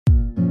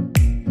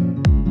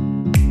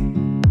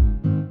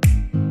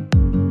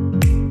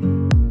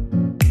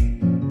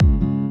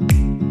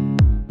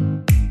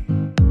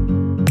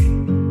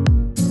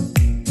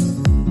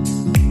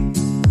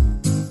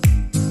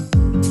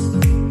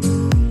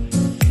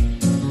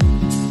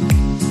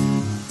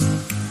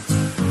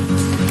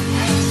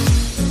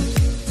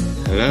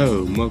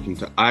and welcome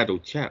to Idle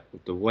Chat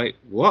with the Wait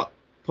What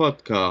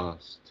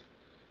podcast.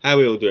 How are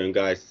we all doing,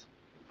 guys?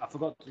 I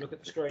forgot to look at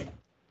the screen.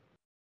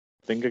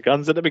 Finger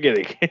guns at the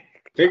beginning.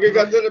 Finger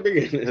guns at the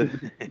beginning.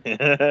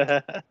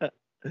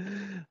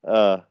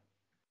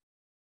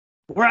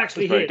 We're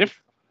actually here.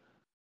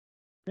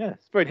 Yeah,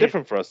 it's very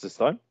different for us this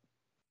time.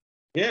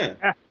 Yeah.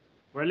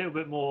 We're a little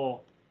bit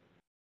more.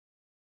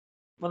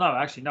 Well, no,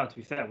 actually, no. To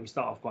be fair, we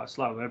start off quite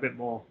slow. We're a bit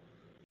more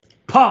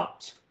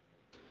pumped.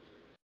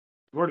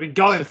 We've already been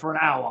going for an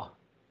hour.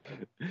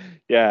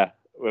 Yeah,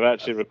 we've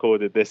actually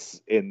recorded this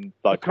in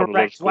like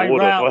correct way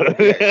order. round.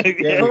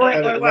 Yeah,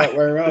 right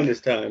way around this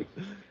time.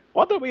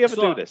 Why don't we ever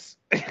do this?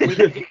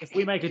 If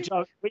we make a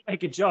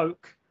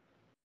joke,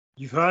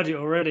 you've heard it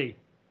already.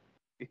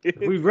 If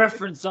we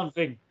reference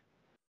something,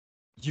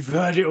 you've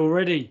heard it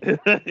already.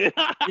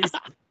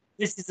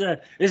 This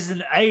is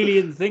an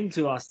alien thing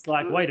to us.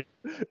 Like, wait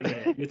a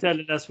minute, you're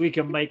telling us we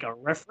can make a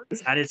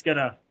reference and it's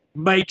gonna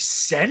make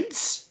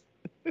sense?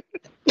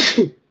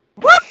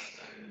 What?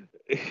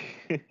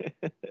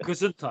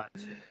 Gesundheit.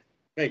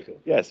 Very cool.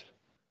 Yes.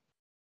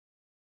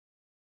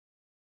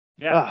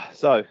 Yeah.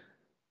 So,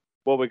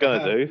 what we're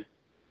going to do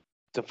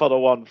to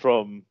follow on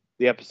from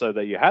the episode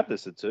that you had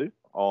listened to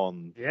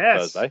on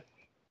Thursday,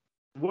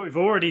 what we've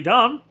already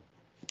done,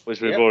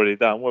 which we've already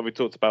done, when we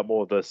talked about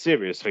more of the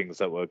serious things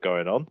that were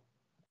going on.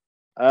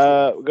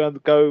 We're going to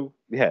go.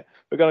 Yeah,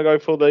 we're going to go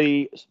for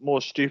the more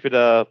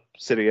stupider,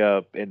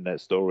 sillier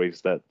internet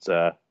stories that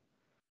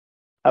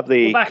have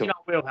the. We're back in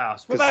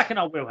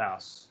our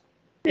wheelhouse.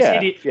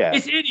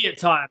 It's idiot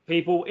time,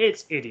 people.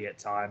 It's idiot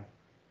time.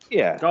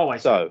 Yeah. Go away.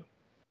 So,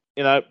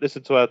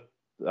 listen to our.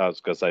 I was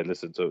going to say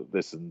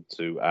listen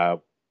to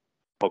our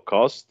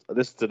podcast.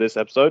 Listen to this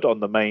episode on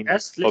the main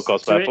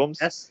podcast platforms.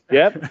 Yes.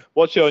 Yep.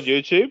 Watch it on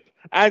YouTube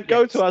and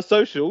go to our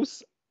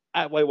socials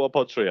at Wait What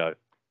Pod Trio.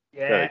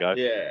 Yeah. There we go.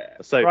 Yeah.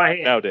 So Right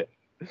here. nailed it.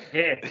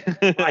 Here.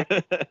 Right.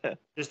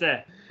 Just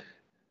there.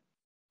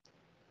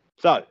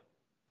 So,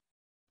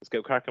 let's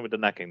get cracking with the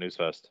knacking news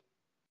first.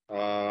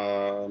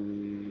 I'll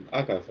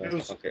go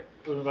first. Okay.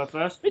 You want to go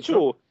first?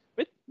 Mitchell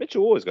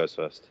always goes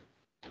first.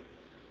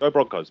 Go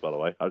Broncos, by the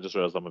way. I just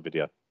realised I'm a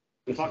video.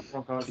 Fuck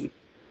Broncos.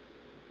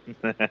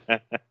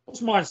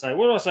 What's mine say?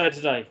 What do I say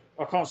today?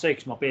 I can't see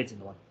because my beard's in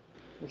the way.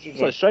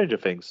 It's like Stranger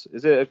Things.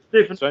 Is it a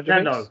Different Stranger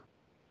Nintendo. Things?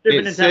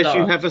 Different It says Nintendo.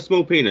 you have a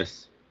small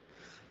penis.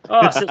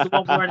 Oh, it's the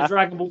one wearing a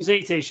Dragon Ball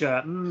Z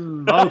t-shirt.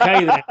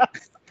 Okay then.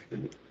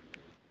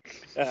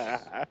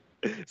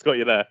 It's got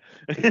you there.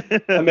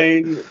 I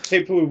mean,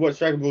 people who watch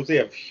Dragon Ball Z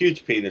have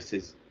huge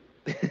penises.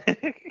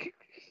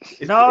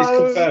 It's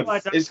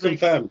confirmed. It's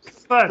confirmed.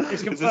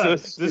 It's confirmed.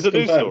 This is a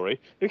news story.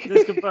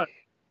 It's confirmed.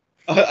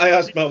 I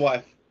asked my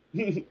wife.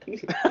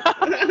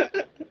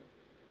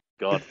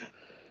 God.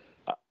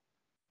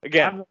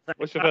 Again,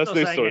 what's your first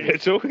news story,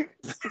 Mitchell?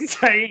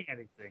 Saying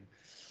anything.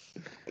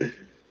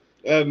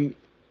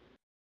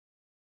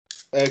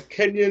 A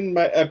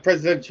Kenyan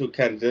presidential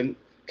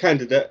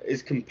candidate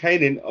is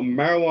campaigning on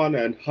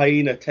marijuana and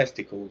hyena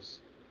testicles.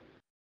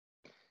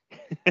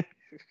 Is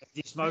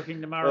he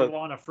smoking the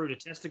marijuana through the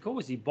testicle?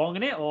 Is he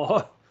bonging it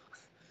or?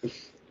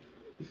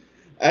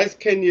 As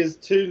Kenya's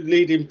two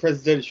leading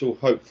presidential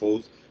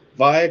hopefuls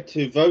vied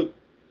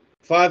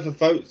for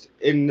votes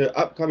in the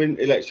upcoming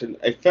election,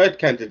 a third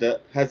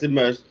candidate has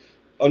emerged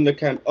on a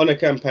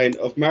campaign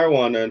of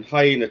marijuana and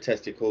hyena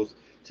testicles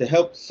to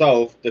help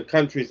solve the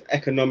country's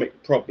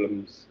economic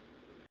problems.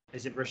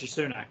 Is it Rishi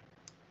Sunak?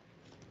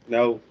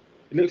 No,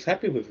 he looks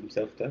happy with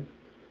himself though.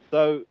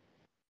 So,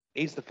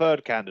 he's the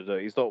third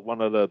candidate. He's not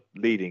one of the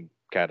leading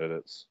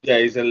candidates. Yeah,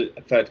 he's a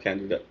third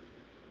candidate.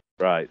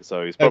 Right,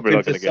 so he's probably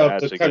not going to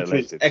get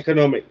elected.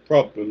 Economic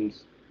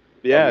problems.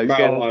 Yeah,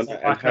 marijuana and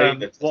hyena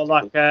testicles.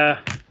 Old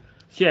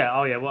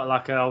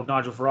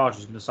Nigel Farage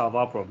is going to solve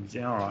our problems.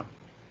 Yeah, all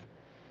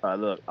right.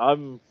 Look,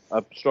 I'm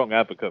a strong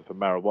advocate for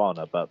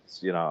marijuana, but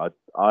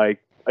I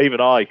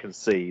can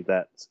see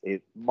that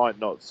it might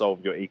not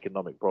solve your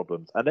economic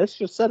problems unless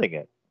you're selling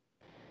it.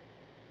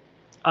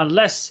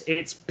 Unless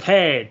it's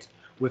paired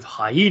with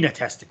hyena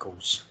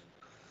testicles.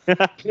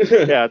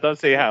 Yeah, I don't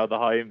see how the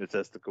hyena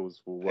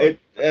testicles will work.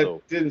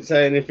 It didn't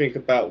say anything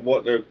about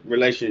what the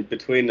relation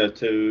between the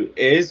two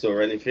is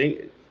or anything.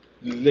 It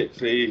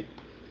literally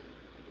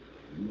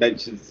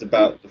mentions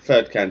about the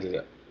third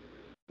candidate.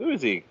 Who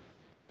is he?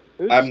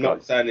 I'm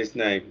not saying his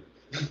name.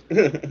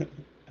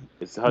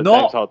 It's name's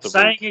Not hard to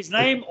saying read. his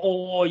name,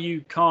 or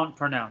you can't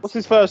pronounce. What's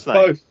his first name?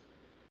 Both.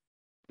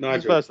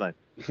 What's his Nigel. first name?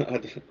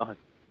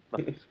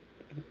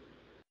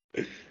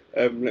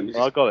 Let me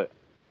I got it.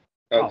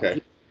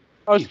 Okay.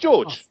 Oh, it's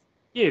George.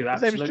 You His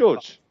absolutely. name's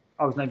George.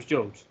 Oh, his name's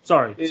George.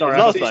 Sorry. His I got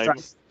last name.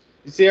 distracted.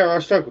 You see how I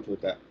struggled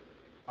with that?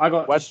 I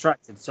got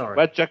distracted. Sorry.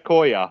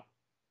 Wajakoya.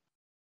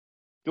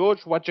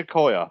 George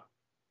Wajakoya,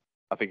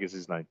 I think is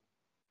his name.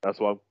 That's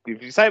what.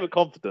 If you say it with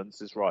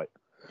confidence, it's right.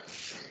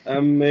 I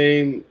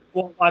mean,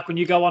 Well, like when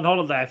you go on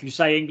holiday, if you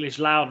say English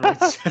louder,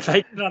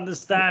 they can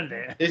understand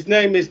it. his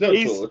name is not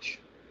George.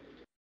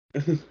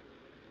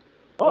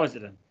 What is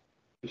it then?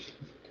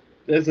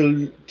 There's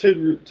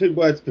two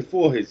words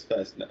before his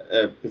first name.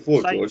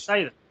 Before George.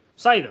 Say them.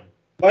 Say them.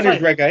 One Say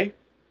is them. reggae.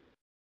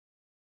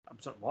 I'm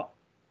sorry, what?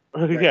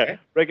 Yeah,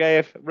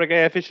 reggae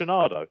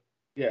aficionado.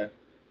 Yeah.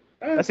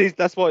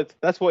 That's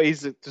what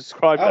he's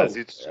described as.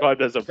 He's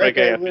described as a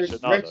reggae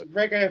aficionado.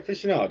 Reggae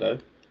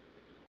aficionado.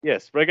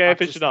 Yes, reggae I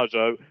just-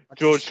 aficionado. I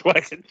George just-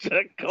 Wagon.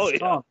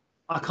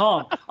 I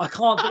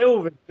can't deal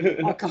with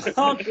it. I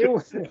can't deal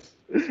with it.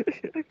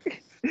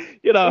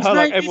 You know His how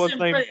like name everyone's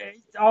isn't name.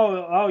 British.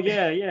 Oh,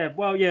 yeah.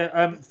 Well,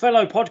 yeah.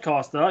 Fellow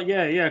podcaster.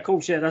 Yeah. Of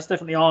course, yeah. That's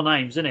definitely our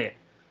names, isn't it?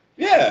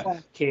 Yeah.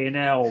 Fucking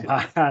hell,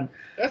 man.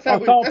 That's I how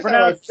can't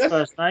pronounce his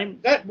first name.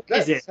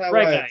 That's Is it how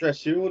I reggae?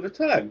 address you all the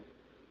time.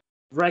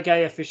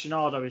 Reggae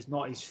aficionado is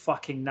not his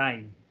fucking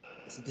name.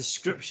 It's a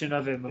description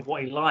of him of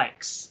what he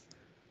likes.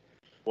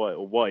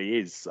 What he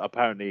is.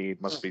 Apparently, he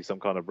must be some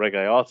kind of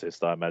reggae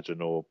artist, I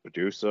imagine, or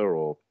producer,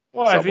 or.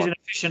 Well, if he's someone. an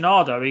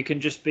aficionado, he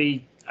can just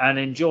be an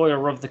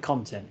enjoyer of the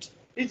content.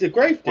 He's a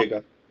grave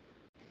digger.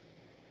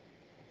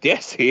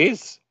 Yes, he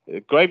is. A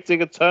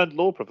gravedigger turned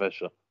law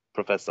professor.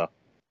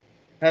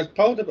 Has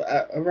polled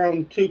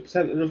around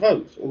 2% of the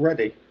votes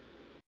already.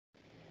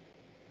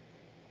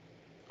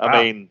 I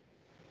Wow. mean,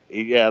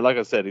 yeah, like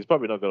I said, he's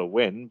probably not going to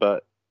win,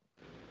 but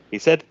he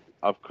said,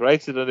 I've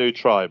created a new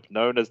tribe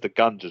known as the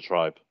Gunja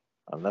tribe,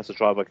 and that's a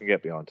tribe I can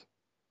get behind.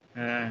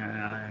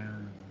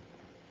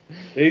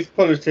 These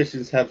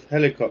politicians have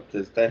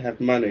helicopters, they have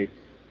money,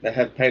 they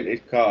have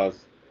painted cars.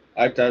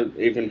 I don't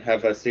even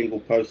have a single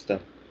poster.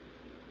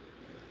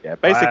 Yeah,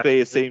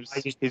 basically, it seems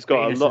I used he's to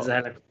got a read this lot. as a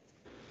helicopter.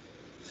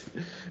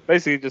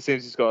 Basically, it just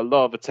seems he's got a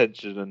lot of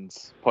attention and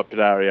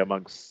popularity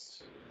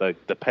amongst the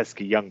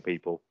pesky young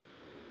people.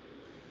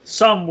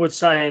 Some would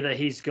say that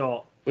he's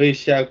got. We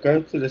shall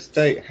go to the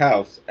State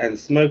House and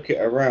smoke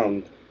it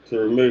around to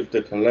remove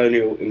the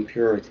colonial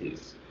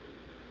impurities.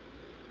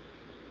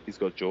 He's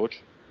got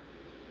George.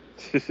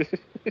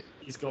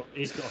 He's got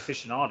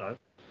aficionado.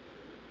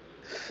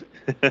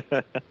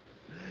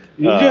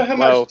 You know how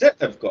much debt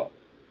they've got?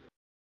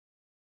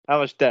 How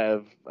much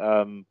debt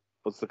of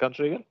what's the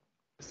country again?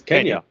 It's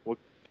Kenya.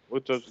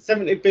 What does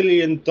 $70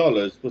 billion,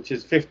 which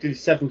is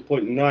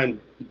 £57.9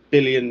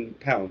 billion.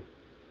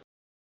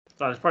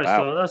 So it's probably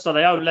Wow. so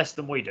they owe less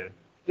than we do.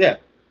 Yeah.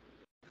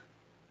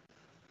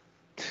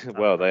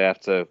 well, they have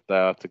to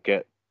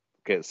get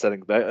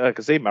selling. I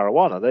can see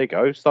marijuana. There you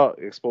go. Start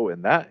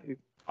exporting that.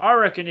 I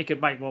reckon he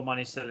could make more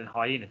money selling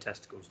hyena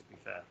testicles, to be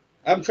fair.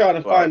 I'm trying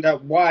to Well- find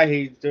out why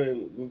he's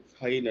doing with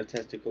hyena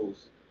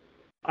testicles.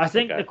 I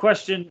think Okay. the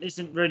question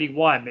isn't really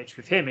why, Mitch.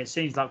 With him, it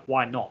seems like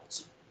why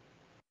not?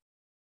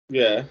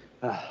 Yeah.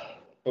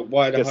 But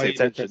why the Gets the hyena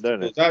attention, don't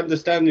testicles?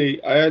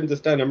 I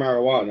understand the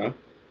marijuana,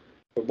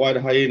 but why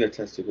the hyena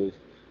testicles?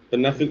 But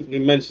nothing's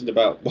been mentioned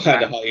about why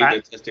the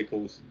hyena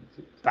testicles.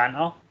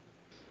 Banter.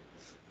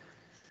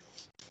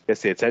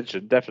 Gets the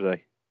attention,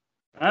 definitely.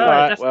 Oh,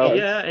 Right, definitely, well,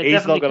 yeah. It he's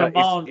definitely not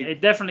gonna-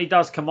 it definitely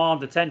does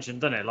command attention,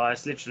 doesn't it? Like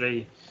it's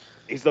literally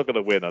He's not going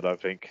to win, I don't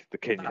think, the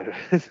Kenya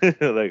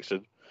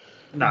election.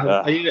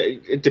 no.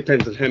 It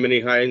depends on how many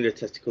hyena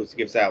testicles he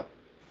gives out.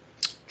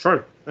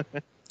 True.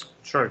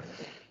 True.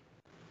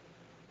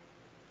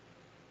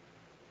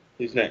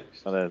 Who's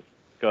next? And then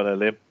go on,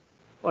 Liam.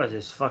 What is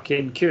this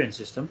fucking queuing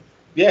system?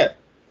 Yeah,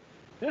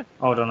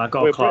 Hold on, I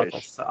got We're a card.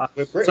 British. we're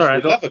British. Sorry,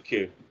 we love a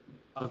queue.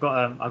 I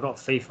got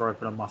FIFA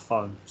open on my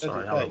phone.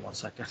 Sorry, hold okay. on 1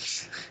 second.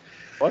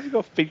 Why have you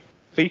got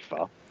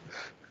FIFA?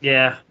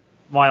 Yeah,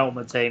 my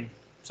ultimate team.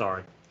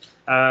 Sorry.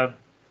 I'm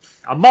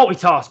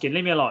multitasking.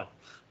 Leave me alone.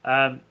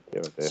 Yeah,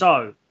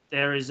 So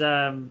there is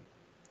those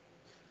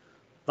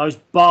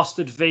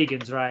bastard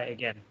vegans right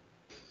again.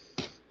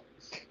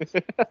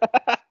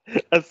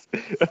 Is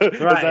that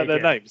their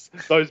again. names?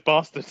 Those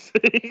bastards.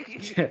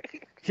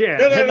 Yeah,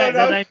 No,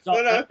 their names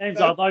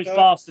are those no.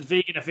 bastard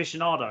vegan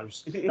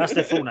aficionados. That's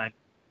their full name.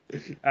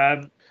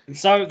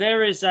 So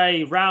there is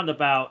a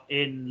roundabout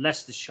in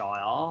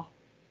Leicestershire,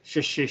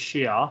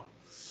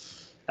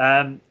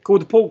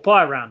 called the Pork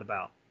Pie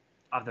Roundabout.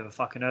 I've never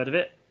fucking heard of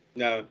it.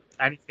 No.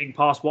 Anything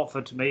past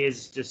Watford to me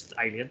is just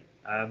alien.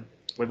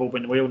 We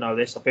all know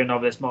this. I've been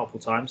over this multiple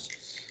times.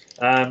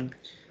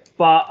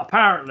 But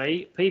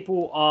apparently,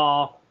 people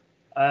are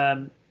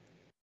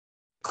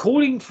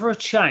calling for a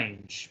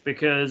change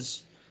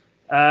because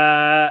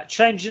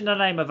changing the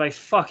name of a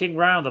fucking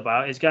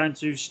roundabout is going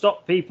to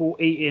stop people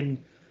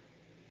eating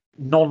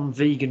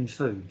non-vegan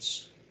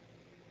foods.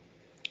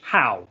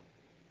 How?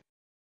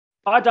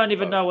 I don't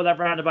even know what that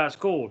roundabout's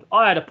called.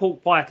 I had a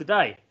pork pie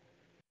today.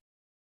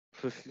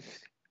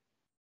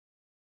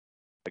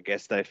 I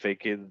guess they're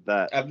thinking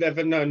that. I've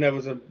never known there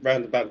was a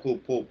roundabout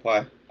called pork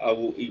pie. I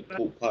will eat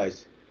pork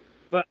pies.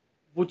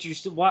 Would you?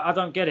 Why? I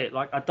don't get it.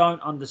 Like I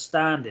don't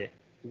understand it.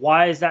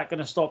 Why is that going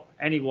to stop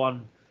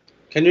anyone?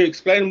 Can you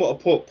explain what a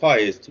pork pie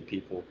is to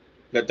people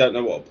that don't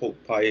know what a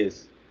pork pie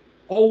is?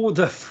 All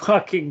the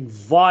fucking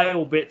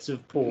vile bits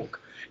of pork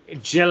in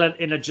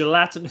a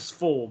gelatinous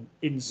form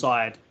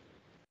inside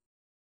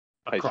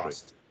a Pastry.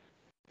 crust.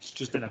 It's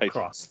just in a Pastry.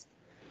 crust.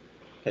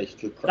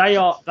 Pastry crust.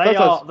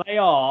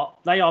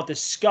 They are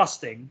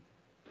disgusting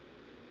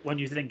when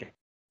you think of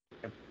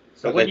them.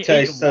 So But when they you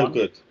taste eat so one,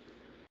 good.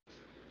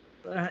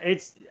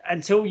 It's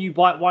until you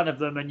bite one of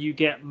them and you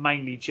get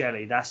mainly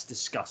jelly. That's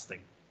disgusting.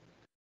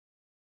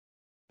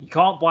 You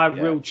can't buy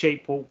real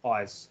cheap pork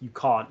pies. You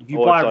can't. If you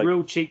buy a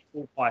real cheap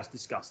pork pie, it's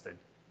disgusting.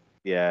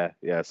 Yeah.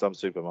 Some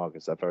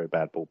supermarkets have very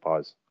bad pork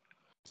pies.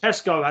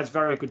 Tesco has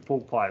very good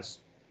pork pies.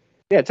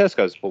 Yeah,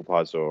 Tesco's pork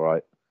pies are all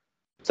right.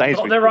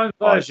 Not their own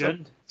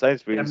version.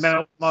 Sainsbury's.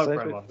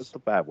 Mowbray ones. That's the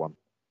bad one.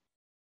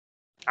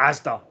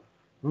 Asda.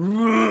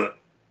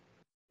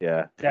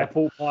 Yeah. Their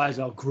pork pies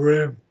are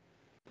grim.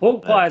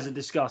 Pork pies are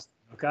disgusting.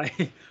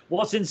 Okay,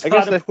 what's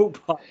inside a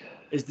pork pie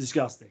is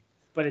disgusting,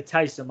 but it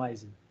tastes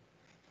amazing.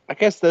 I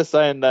guess they're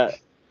saying that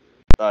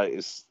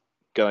it's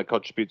going to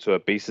contribute to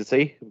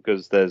obesity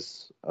because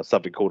there's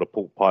something called a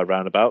pork pie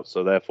roundabout.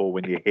 So therefore,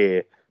 when you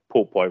hear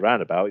pork pie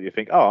roundabout, you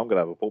think, "Oh, I'm going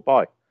to have a pork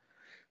pie."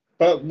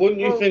 But wouldn't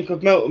you think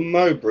of Melton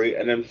Mowbray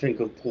and then think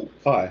of pork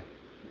pie?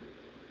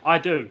 I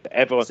do.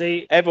 Everyone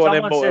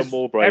in Melton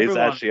Mowbray is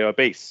actually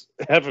obese.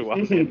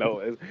 Everyone in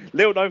Melton.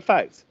 Little known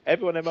fact: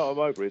 everyone in Melton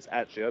Mowbray is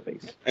actually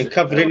obese and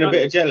covered in a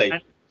bit of jelly.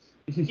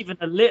 Even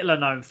a littler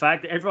known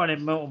fact: everyone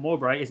in Melton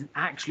Mowbray isn't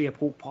actually a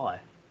pork pie.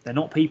 They're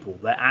not people.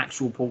 They're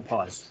actual pork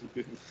pies.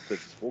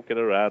 Just walking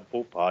around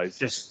pork pies.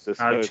 Just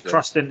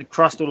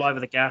crust all over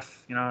the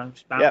gaff.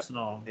 Just bouncing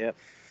on. Yep.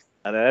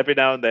 And then every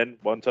now and then,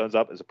 one turns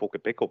up as a pork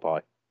and pickle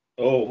pie.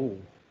 Oh.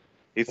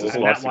 He's the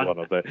spicy one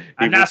of it.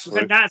 And that's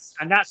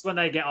when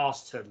they get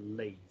asked to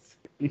leave.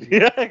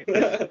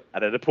 Yeah.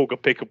 And then the pork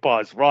and pickle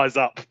pies rise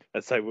up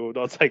and say, "We will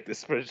not take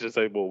this franchise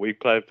anymore. We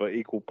play for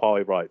equal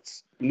pie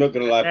rights." I'm not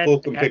gonna lie,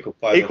 pork and pickle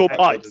pies equal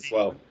pies as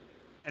well.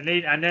 And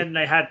then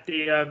they had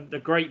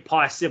the Great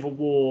Pie Civil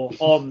War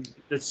on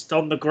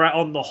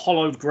the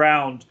hollowed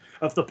ground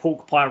of the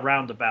pork pie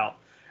roundabout.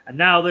 And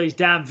now these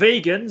damn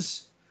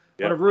vegans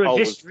want to ruin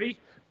history.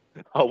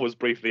 I was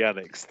briefly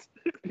annexed.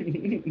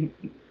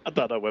 I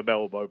don't know where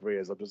Melton Mowbray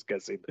is. I'm just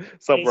guessing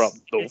somewhere up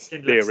north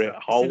near it.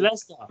 It's in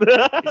Leicester.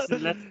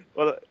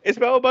 Well, is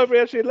Melton Mowbray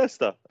actually in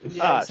Leicester?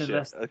 Yeah, it's in shit.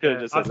 Leicester. I could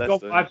have just said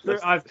Leicester.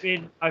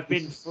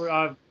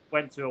 I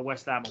went to a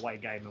West Ham away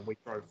game and we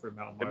drove through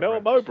Melton Mowbray.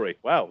 Melton Mowbray.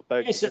 Wow.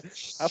 How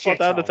far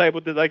down the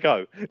table did they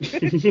go?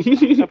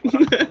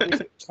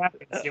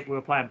 Championship, we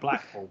were playing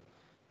Blackpool.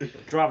 The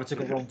driver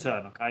took a wrong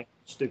turn. Okay,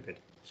 stupid.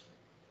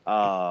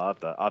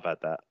 I've had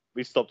that.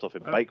 We stopped off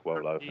in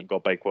Bakewell though and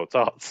got Bakewell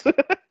tarts.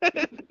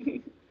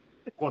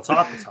 What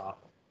type of tart?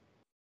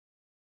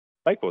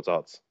 Bakewell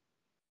tarts.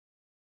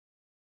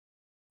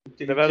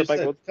 Never had a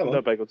Bakewell?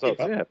 No Bakewell tarts.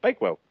 Yeah,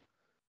 Bakewell.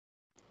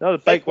 No, the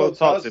Bakewell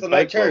tarts in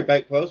like cherry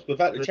Bakewells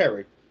without the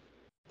cherry.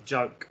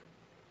 Joke.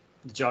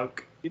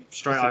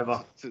 Straight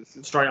over.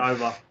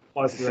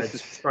 Both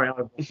legs. Straight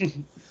over.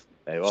 Hey,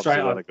 straight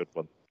over. A good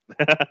one.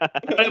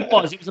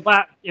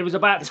 It was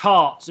about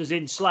tarts, as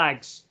in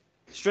slags,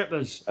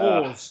 strippers,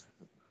 whores.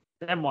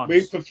 Them ones.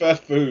 We prefer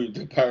food,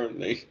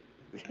 apparently.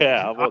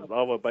 Yeah, I want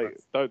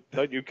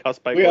don't you cuss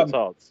Bakewell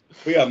tarts.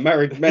 We are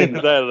married men.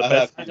 They're the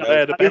best.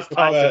 They're the best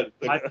tarts.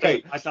 I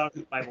don't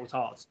like Bakewell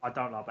tarts. I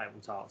don't like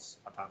Bakewell tarts.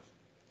 I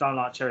don't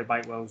like cherry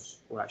Bakewells,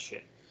 all that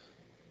shit.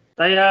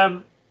 They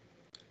hang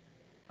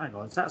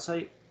on, does that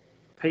say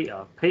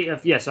Peter?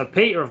 Yeah, so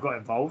Peter have got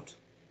involved.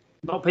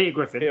 Not Peter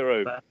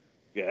Griffin. But,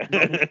 yeah.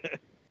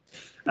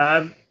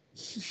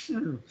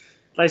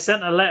 They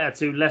sent a letter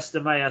to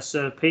Leicester Mayor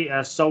Sir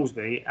Peter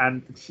Salisbury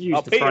and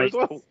used the phrase.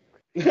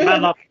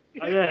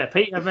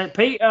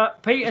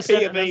 Peter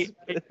sent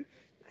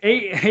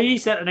he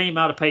sent an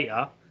email to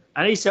Peter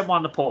and he sent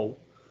one to Paul.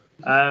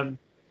 And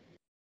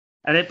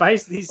it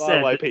basically said, "Fly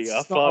away,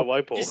 Peter. Fly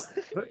away, Paul."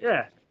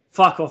 Yeah,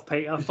 fuck off,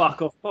 Peter.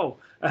 Fuck off, Paul.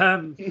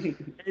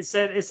 It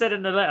said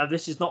in the letter,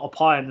 "This is not a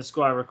pie in the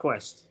sky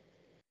request."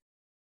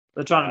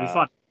 They're trying to be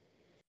funny.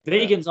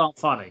 Vegans aren't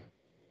funny.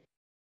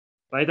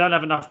 They don't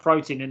have enough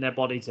protein in their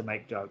body to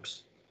make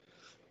jokes.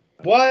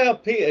 Why are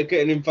Peter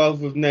getting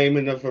involved with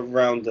naming of a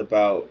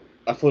roundabout?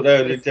 I thought they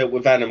only dealt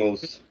with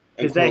animals.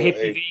 Because they're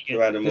hippie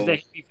vegan.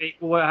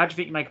 Well, how do you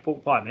think you make a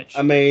pork pie, Mitch?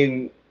 I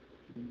mean,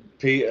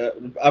 Peter,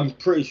 I'm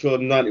pretty sure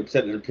 90%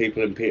 of the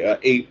people in Peter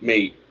eat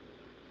meat.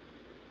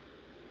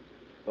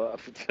 I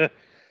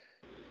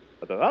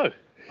don't know.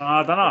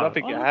 I don't know. I don't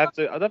think you have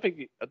to. I don't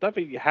think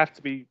you have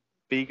to be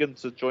vegan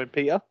to join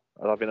Peter.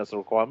 I don't think that's a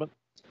requirement.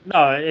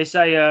 No, it's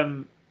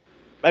a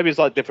maybe it's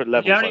like different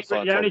levels.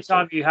 The only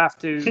time you have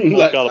to, the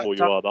more gullible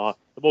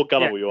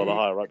you are, the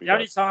higher up you go. The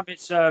only time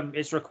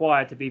it's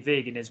required to be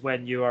vegan is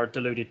when you are a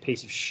deluded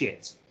piece of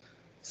shit.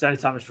 It's the only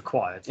time it's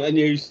required. And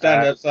you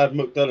stand outside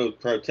McDonald's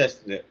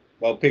protesting it,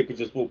 while people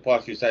just walk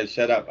past you saying,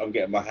 "Shut up! I'm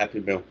getting my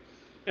Happy Meal."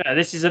 Yeah,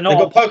 this is They've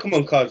got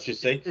Pokemon cards, you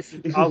see.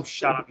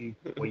 Shut up, you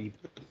weeb.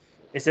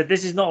 It said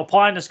this is not a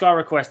pie in the sky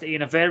request.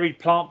 Eating a varied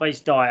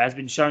plant-based diet has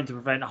been shown to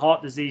prevent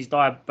heart disease,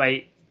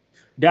 diabetes,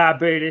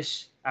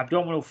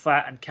 abdominal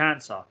fat, and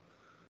cancer.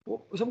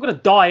 Well, so I'm going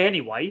to die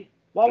anyway.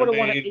 Why would I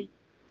want to eat?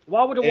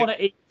 Why would I want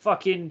to eat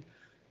fucking?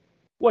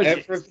 What is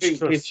everything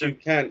gives you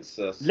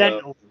cancer. So.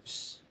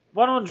 Lentils.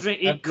 Why don't I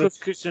eat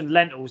couscous and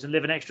lentils and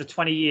live an extra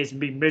 20 years and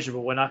be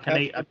miserable when I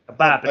can eat a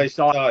kebab and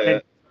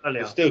die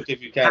earlier? It'll still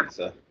give you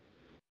cancer.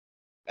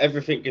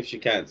 Everything gives you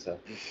cancer.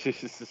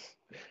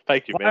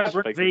 Thank you, Mitch.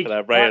 Vibrant Thank you for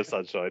that ray of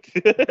sunshine.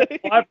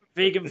 Vibrant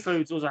vegan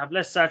foods also have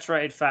less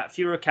saturated fat,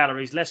 fewer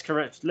calories, less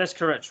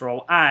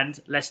cholesterol, and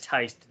less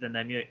taste than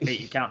their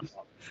meaty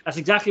counterpart. That's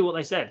exactly what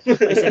they said.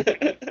 They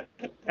said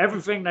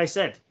everything they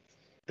said.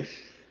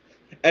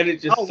 And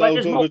it just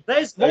there's more.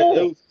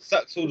 it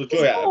sucks all the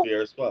joy out of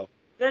you as well.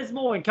 There's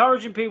more.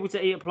 Encouraging people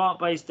to eat a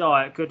plant-based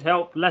diet could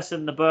help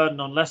lessen the burden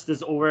on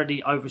Leicester's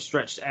already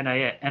overstretched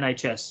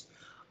NHS.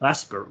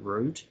 That's a bit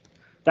rude.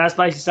 That's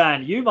basically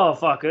saying, you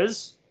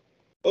motherfuckers.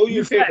 All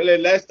you people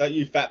in Leicester,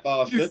 you fat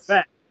bastards. You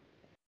fat.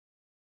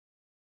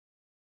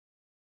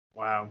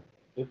 Wow.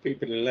 All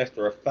people in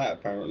Leicester are fat,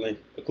 apparently,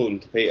 according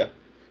to Peter.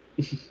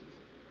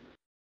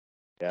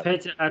 Yeah,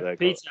 Peter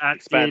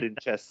expanding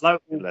chests.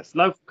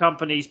 Local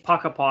companies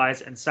Pucker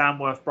Pies and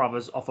Samworth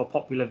Brothers offer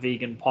popular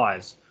vegan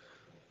pies.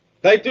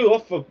 They do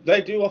offer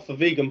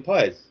vegan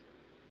pies.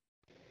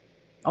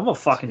 I'm not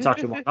fucking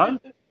touching one. I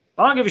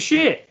don't give a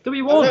shit. Do what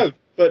you want. I know,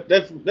 but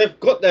they've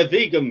got their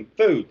vegan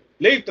food.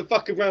 Leave the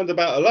fucking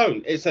roundabout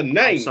alone. It's a name.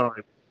 I'm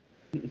sorry.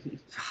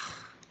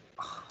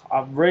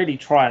 I'm really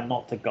trying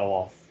not to go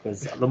off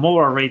because the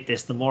more I read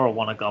this, the more I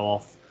want to go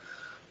off.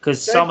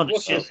 Because some of the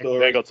shit.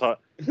 We ain't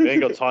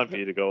got time for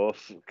you to go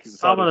off.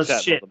 Some of the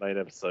shit. The main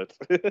episode.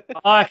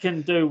 I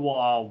can do what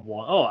I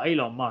want. Oh,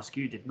 Elon Musk,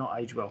 you did not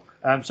age well.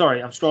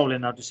 Sorry, I'm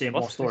scrolling now to see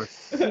more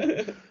stories.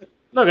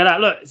 Look at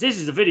that. Look, this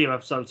is a video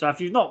episode, so if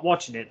you're not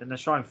watching it, then they're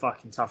showing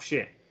fucking tough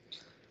shit.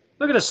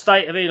 Look at the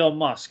state of Elon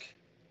Musk.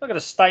 Look at the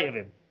state of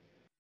him.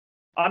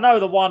 I know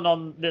the one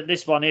on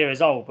this one here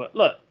is old, but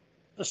look,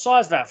 the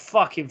size of that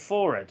fucking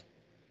forehead.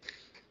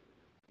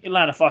 You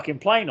land a fucking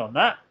plane on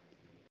that.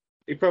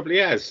 He probably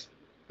has.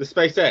 The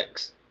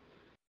SpaceX.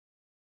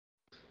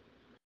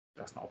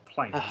 That's not a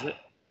plane, is it?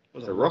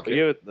 It's a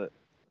rocket.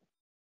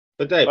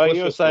 But Dave, well, what's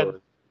you were your saying.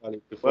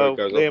 Well,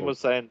 Liam was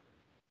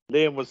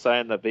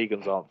saying that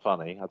vegans aren't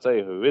funny. I'll tell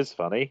you who is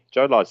funny.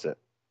 Joe Lycett.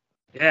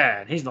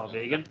 Yeah, and he's not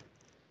vegan.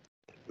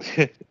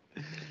 So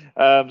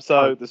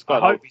there's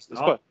quite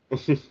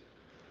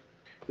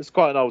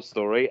an old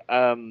story.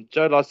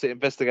 Joe Lycett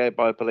investigated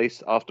by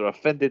police after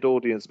offended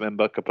audience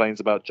member complains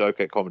about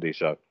joke at comedy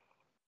show.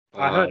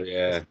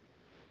 Yeah.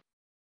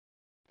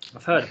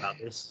 I've heard about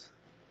this.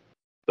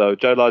 So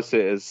Joe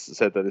Lycett has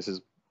said that this is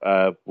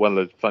one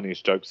of the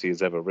funniest jokes he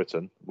has ever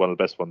written, one of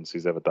the best ones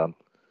he's ever done.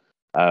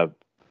 He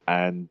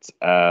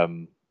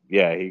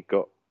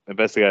got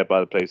investigated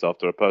by the police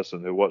after a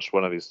person who watched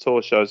one of his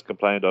tour shows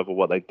complained over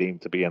what they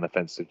deemed to be an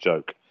offensive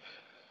joke.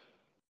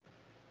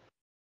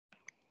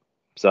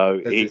 So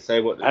Does he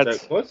say what the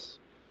joke was?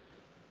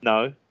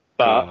 No,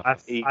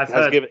 but he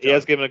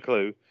has given a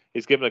clue.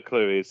 He's given a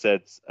clue. He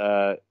said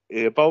it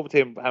involved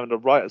him having to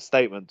write a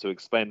statement to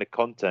explain the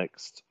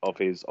context of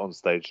his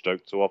onstage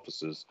joke to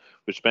officers,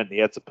 which meant he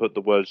had to put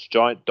the words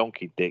 "giant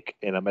donkey dick"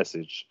 in a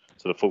message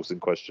to the force in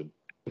question.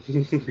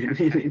 Joe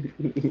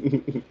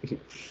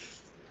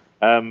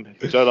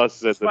Lycett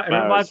said that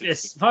it might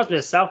be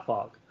a South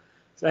Park.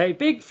 Say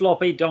big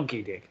floppy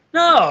donkey dick.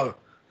 No.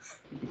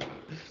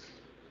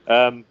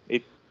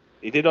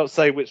 He did not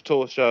say which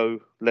tour show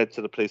led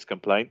to the police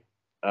complaint.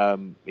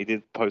 He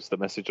did post a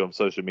message on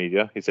social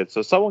media. He said,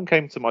 "So someone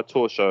came to my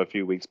tour show a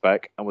few weeks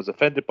back and was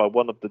offended by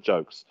one of the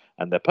jokes,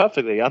 and their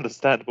perfectly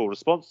understandable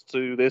response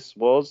to this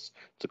was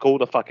to call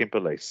the fucking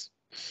police."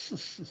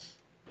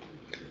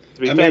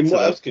 What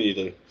else can you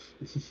do?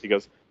 He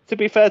goes, "To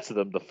be fair to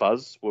them, the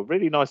Fuzz were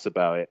really nice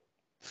about it,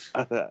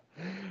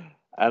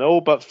 and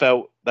all but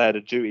felt they had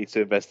a duty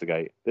to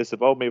investigate. This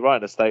involved me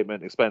writing a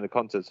statement, explaining the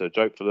contents of a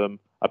joke for them.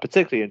 I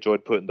particularly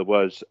enjoyed putting the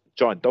words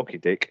giant donkey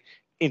dick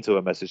into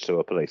a message to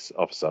a police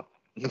officer,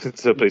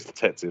 to a police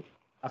detective."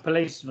 A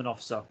policeman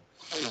officer.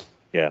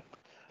 Yeah.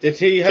 Did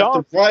he have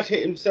to write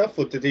it himself,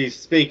 or did he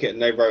speak it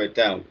and they wrote it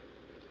down?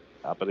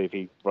 I believe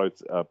he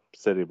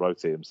said he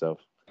wrote it himself.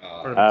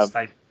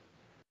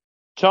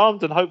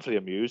 Charmed and hopefully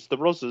amused, the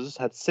Rozzers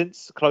had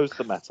since closed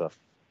the matter.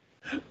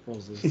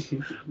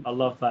 Rozzers. I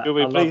love that. I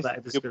love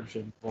that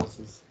description.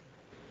 Rozzers.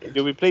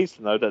 You'll be pleased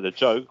to know that the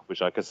joke,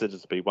 which I consider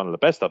to be one of the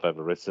best I've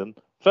ever written,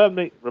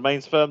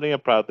 remains firmly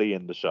and proudly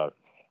in the show.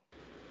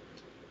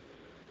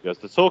 Because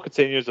the tour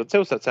continues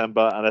until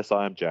September unless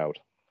I am jailed.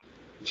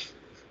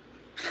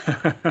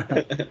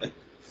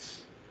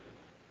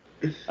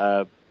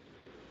 I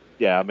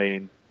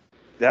mean,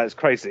 that's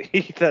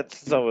crazy. That's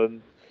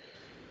someone.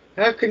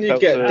 How can you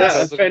get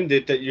that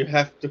offended that you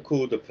have to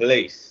call the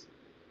police?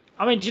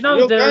 I mean, do you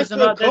know there's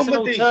an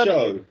alternative?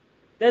 Show.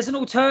 There's an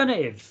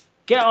alternative.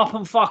 Get up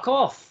and fuck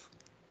off.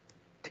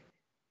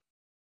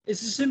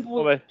 It's as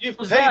simple as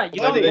that.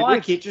 You don't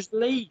like it, just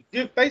leave.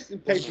 You've basically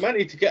paid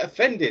money to get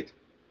offended.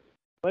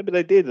 Maybe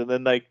they did, and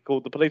then they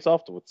called the police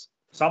afterwards.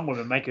 Some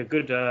women make a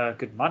good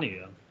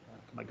money.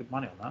 Make good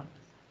money on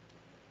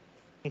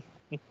that.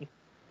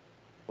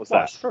 What's that?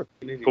 That's true.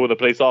 Call the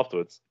police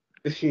afterwards.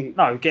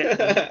 No, get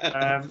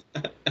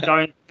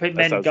going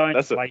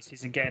to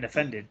places and getting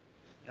offended.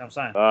 You know what I'm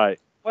saying? All right.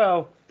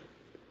 Well,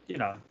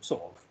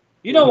 sort of.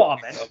 You know what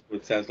I meant.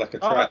 It sounds like a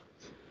trap.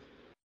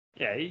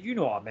 Yeah, you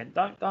know what I meant.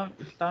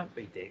 Don't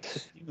be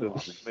dicks. You know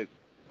what I meant.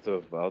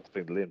 I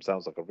think Liam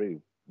sounds like a really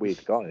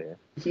weird guy here.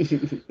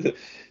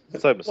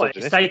 So What, it's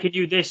misogynistic. taken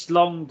you this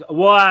long?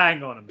 Well,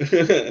 hang on a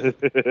minute.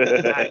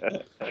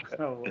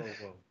 Whoa, whoa,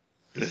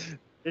 whoa.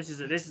 This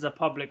is a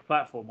public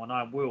platform, and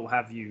I will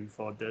have you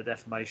for the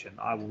defamation.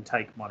 I will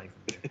take money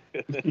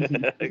from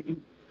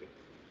you.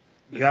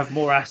 You have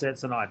more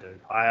assets than I do.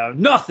 I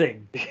own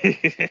nothing.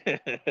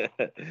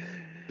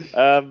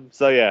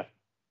 So yeah,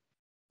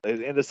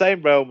 in the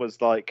same realm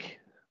as like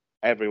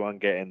everyone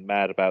getting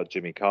mad about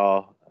Jimmy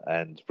Carr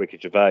and Ricky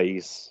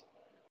Gervais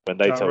when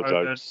they Joe tell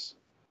Rogan. jokes.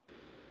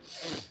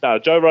 No,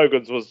 Joe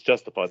Rogan's was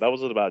justified. That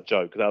wasn't about a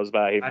joke. That was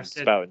about him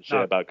spouting shit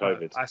about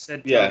COVID. I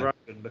said Yeah. Joe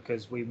Rogan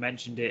because we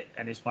mentioned it,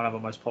 and it's one of our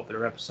most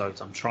popular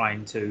episodes. I'm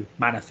trying to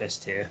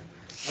manifest here.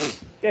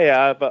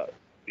 But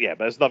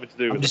it's nothing to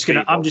do with.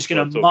 I'm just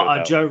gonna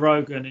mutter Joe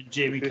Rogan and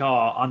Jimmy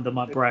Carr under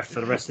my breath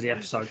for the rest of the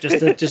episode, just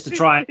to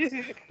try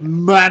and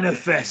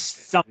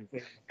manifest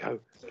something. Go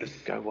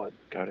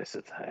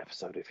listen to that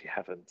episode if you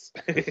haven't.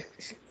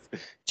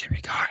 Jimmy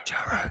Carr, Joe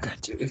Rogan,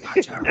 Jimmy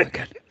Carr, Joe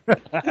Rogan.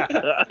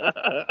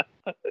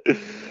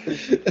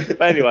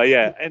 But anyway,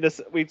 yeah, and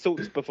we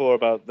talked before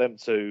about them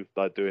two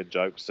like doing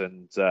jokes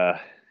and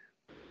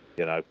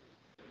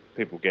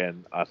people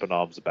getting up in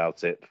arms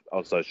about it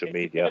on social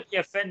media. If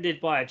you're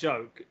offended by a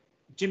joke,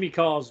 Jimmy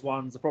Carr's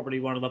ones are probably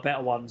one of the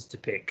better ones to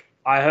pick.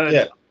 I heard.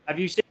 Yeah. Have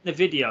you seen the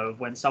video of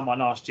when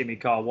someone asked Jimmy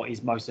Carr what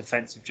his most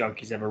offensive joke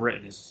he's ever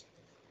written is?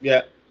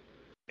 Yeah.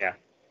 Yeah.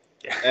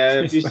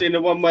 Have you seen the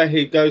one where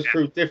he goes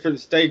through different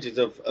stages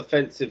of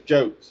offensive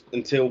jokes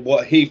until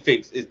what he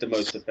thinks is the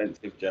most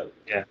offensive joke?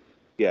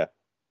 Yeah.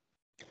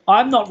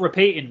 I'm not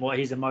repeating what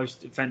his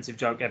most offensive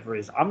joke ever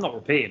is. I'm not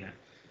repeating it.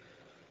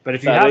 But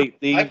if you I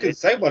can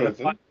say one of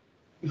them.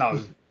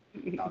 No.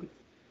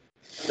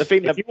 The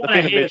thing If that you want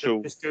to hear Mitchell,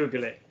 them, just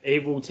Google it.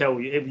 It will tell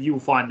you. You'll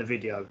find the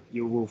video.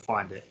 You will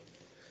find it.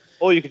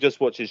 or you could just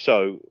watch his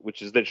show,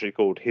 which is literally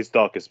called His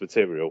Darkest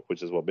Material,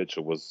 which is what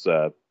Mitchell was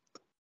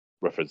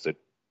referencing.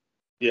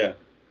 Yeah.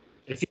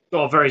 If you've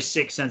got a very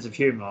sick sense of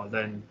humour,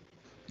 then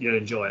you'll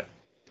enjoy it.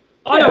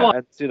 I know what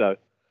And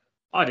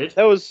I did.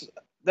 there was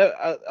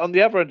on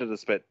the other end of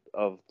the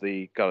of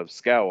the kind of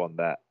scale on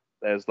that.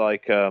 There's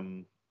like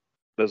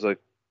there's a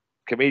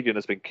comedian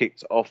that's been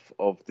kicked off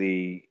of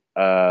the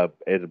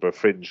Edinburgh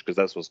Fringe because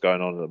that's what's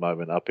going on at the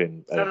moment up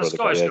in that a Edinburgh,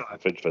 Scottish the guy?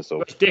 Fringe Festival.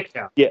 Got his dick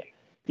out.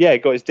 Yeah, he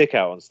got his dick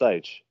out on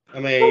stage. I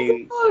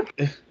mean,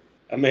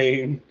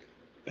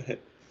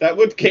 that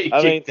would get you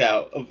kicked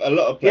out of a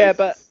lot of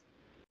places.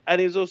 And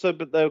he was also,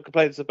 but there were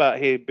complaints about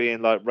him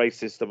being like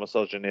racist and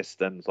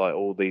misogynist and like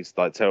all these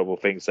like terrible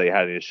things that he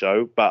had in his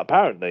show. But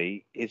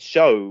apparently, his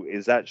show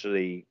is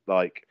actually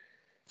like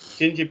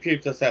Ginger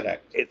Pewter Sadak.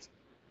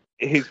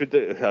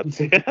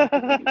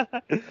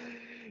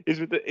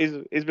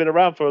 He's been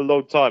around for a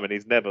long time and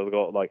he's never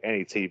got like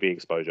any TV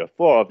exposure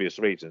for obvious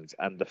reasons.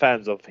 And the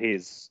fans of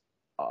his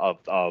they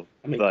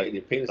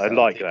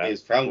like that.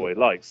 That's what he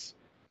likes.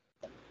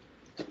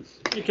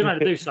 You can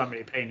only do so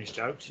many penis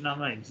jokes. You know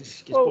what I mean? It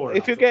just gets Well, boring.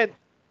 if you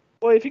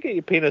get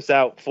your penis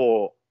out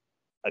for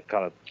a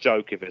kind of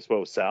joke, if it's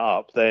well set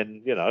up,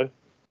 then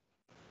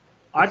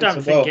I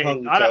don't think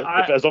getting.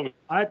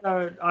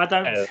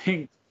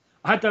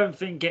 I don't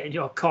think getting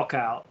your cock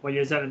out when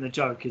you're telling the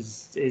joke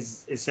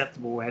is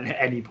acceptable at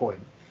any point.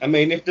 I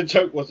mean, if the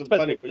joke wasn't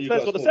funny, but you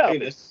got a small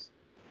penis,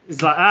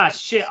 it's like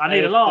shit. I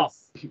need a laugh.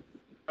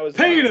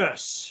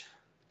 Penis.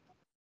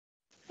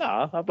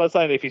 No, I'm not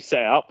saying if you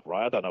set it up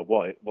right. I don't know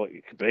what it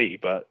could be,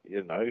 but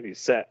you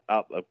set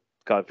up a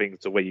kind of thing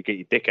to where you get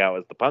your dick out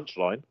as the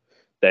punchline,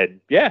 then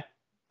yeah,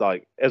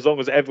 like as long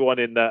as everyone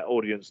in that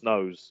audience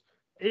knows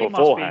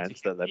beforehand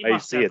that they may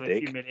see a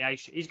dick.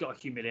 He's got a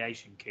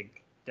humiliation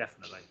kink,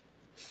 definitely.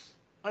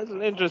 That's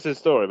an interesting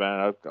story,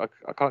 man.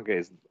 I can't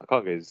get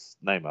his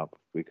name up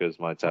because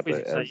my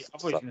tablet. I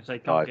was going to say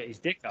can't get his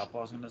dick up. I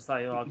was going to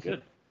say, oh,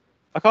 good.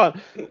 I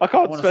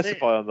can't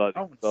specify on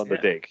the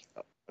dick.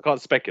 I can't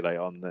speculate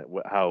on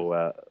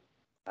how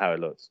it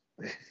looks.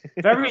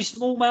 Very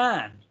small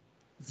man.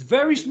 It's a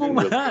very small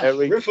man.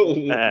 Very small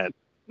man.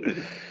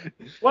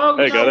 Well,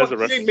 there you go. There's a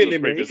reference to the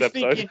previous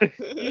episode.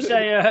 You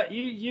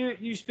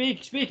say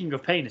speaking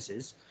of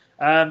penises.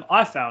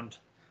 I found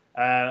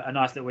a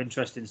nice little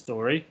interesting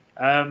story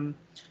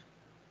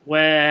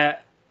where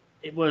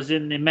it was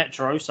in the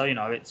Metro, so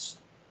it's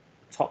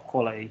top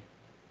quality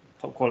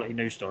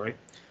news story.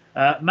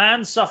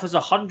 Man suffers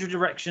 100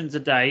 erections a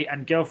day,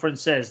 and girlfriend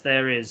says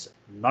there is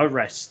no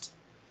rest.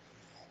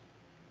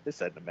 This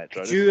ain't the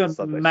Metro. Could you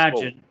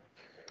imagine?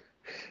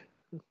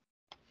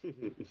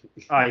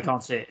 Oh, you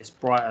can't see it. It's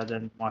brighter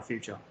than my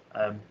future.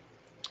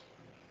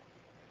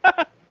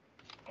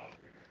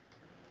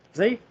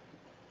 See?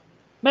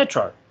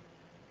 Metro.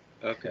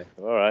 Okay.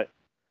 All right.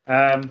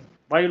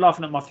 Why are you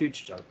laughing at my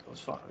future joke? It was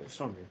fun. It was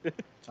from you.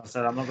 I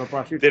said I'm not going to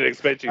buy a future. Didn't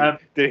expect you.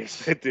 Didn't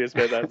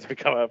expect that to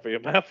come out of your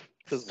mouth.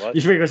 You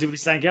think I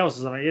was something else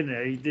or something, isn't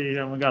it? You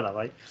didn't want to go that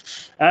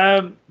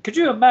way. Could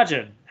you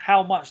imagine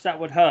how much that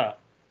would hurt?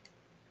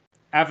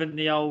 Having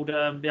the old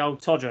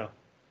Todger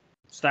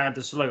stand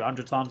to salute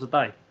 100 times a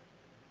day.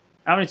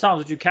 How many times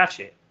would you catch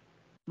it?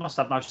 Must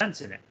have no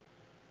sense in it.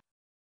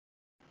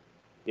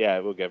 Yeah,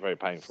 it will get very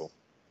painful.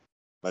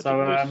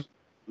 Imagine So,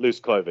 loose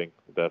clothing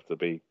would have to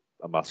be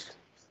a must.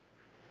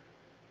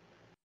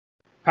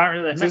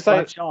 apparently they're Does meant it to say-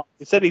 have chance.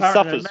 He said he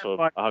Apparently they're suffers meant from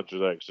to-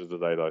 100 erections a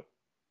day, though.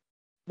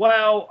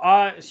 Well,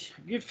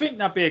 you'd think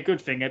that'd be a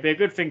good thing. It'd be a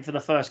good thing for the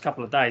first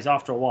couple of days.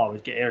 After a while,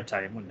 it'd get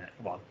irritating, wouldn't it?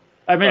 Well,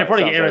 I mean, Right, it'd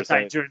probably sounds get irritating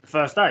irritating. during the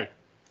first day.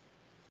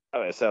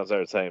 Oh, it sounds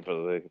irritating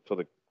for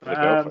the Um,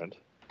 girlfriend.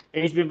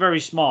 He's been very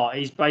smart.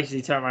 He's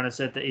basically turned around and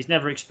said that he's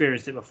never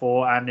experienced it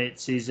before, and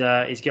it's his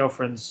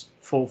girlfriend's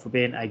fault for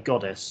being a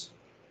goddess.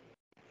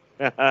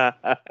 Hey,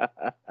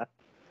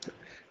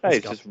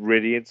 he's just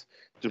really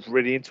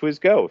into his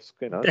girls.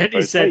 You know, Then he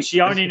very said sweet.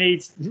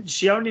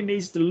 she only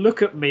needs to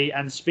look at me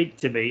and speak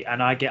to me,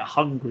 and I get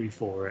hungry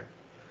for it.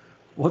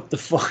 What the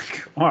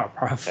fuck? All right,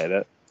 bruv. Hey,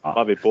 that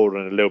might be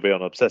bordering a little bit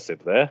on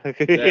obsessive there.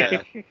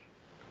 Yeah.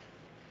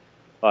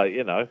 Like,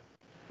 you know,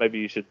 maybe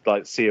you should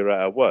like see her at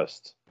her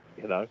worst.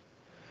 You know,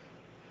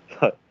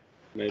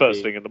 Maybe,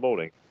 first thing in the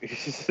morning.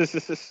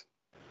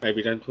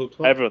 maybe don't talk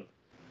to her.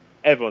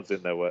 Everyone's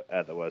in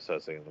at their worst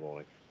first thing in the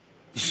morning.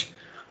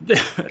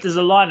 There's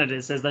a line in it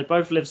that says they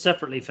both live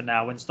separately for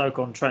now in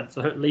Stoke-on-Trent,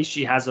 so at least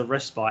she has a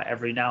respite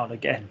every now and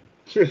again.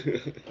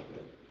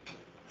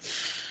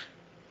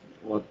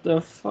 What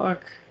the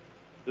fuck?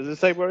 Does it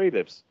say where he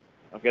lives?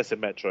 I'm guessing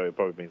Metro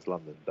probably means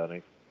London, don't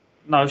he?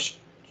 No,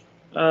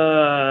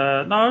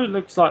 no. It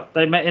looks like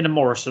they met in a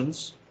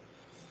Morrison's.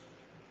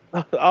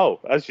 Oh,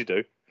 as you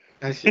do.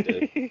 As you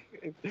do.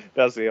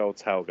 That's the old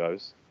tale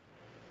goes.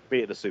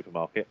 Be at the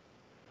supermarket.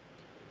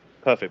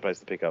 Perfect place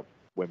to pick up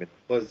women.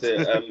 Was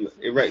it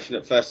erection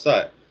at first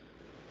sight?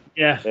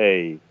 Yeah.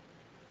 Hey.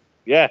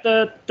 Yeah.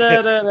 Da,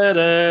 da, da, da,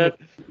 da.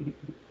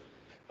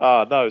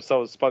 Ah, no,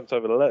 someone spunked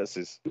over the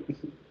lettuces.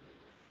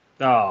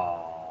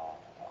 Oh,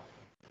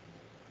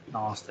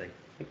 nasty.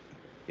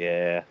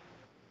 Yeah.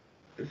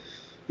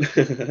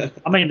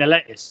 I mean the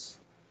lettuce.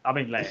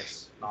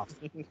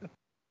 Nasty.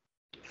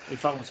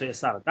 If I want to see a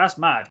salad, that's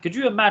mad. Could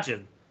you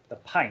imagine the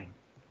pain?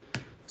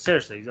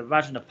 Seriously,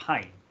 imagine the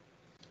pain.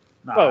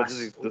 No, Well,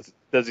 that's-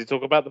 does he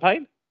talk about the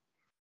pain?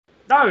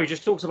 no, he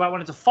just talks about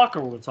wanting to fuck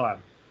her all the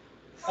time.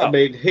 I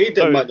mean,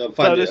 might not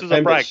find this it a was a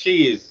pain, brag. but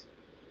she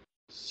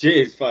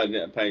is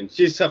finding it a pain.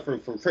 She's suffering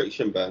from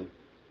friction burn.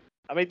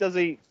 I mean, does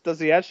he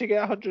actually get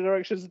 100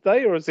 erections a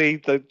day, or is he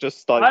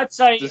just like I'd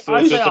say just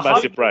I'd say a massive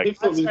 100. brag? He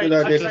thought it was a good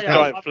I'd idea say to Just count.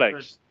 try and 100.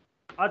 flex.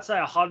 I'd say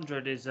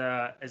 100 is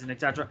an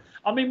exaggeration.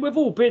 I mean, we've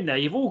all been there.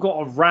 You've all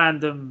got a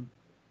random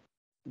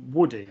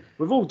woody.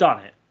 We've all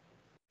done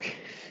it.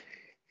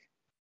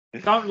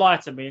 Don't lie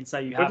to me and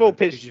say you We've haven't. all 'cause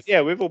pitched. you've-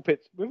 Yeah, we've all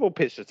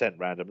pitched a tent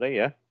randomly.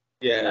 Yeah,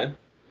 Yeah.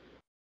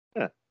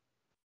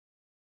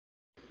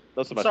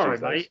 not so I'm much. sorry,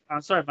 these days. mate.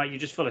 I'm sorry, mate. You're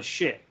just full of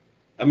shit.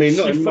 I mean,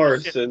 not You're in full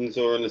of shit. Morrison's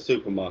or in the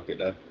supermarket,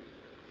 though.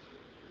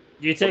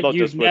 You Well, think not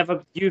you've just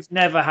with-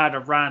 never had a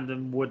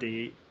random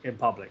woody in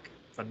public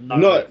for no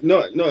Not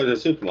in the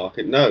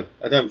supermarket. No,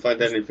 I don't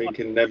find anything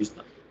in them.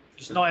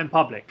 just not in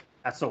public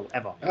at all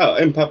ever. Oh,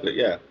 in public,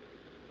 yeah.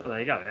 So there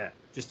you go. Yeah,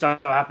 just so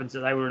happens that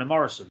they were in a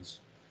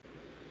Morrison's.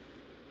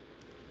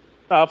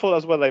 No, I thought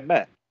that's where they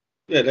met.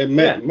 Yeah, they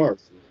met Yeah. in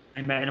Morrison's.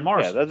 They met in a Yeah,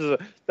 Morrison's.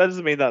 that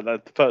doesn't mean that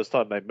the first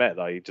time they met,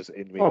 like, he just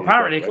immediately. Well,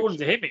 apparently, got according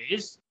to erections. him, it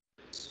is.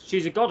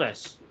 She's a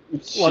goddess.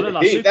 Well, I look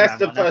like That's Superman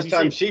the right now. first Can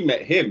you time see she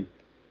met him.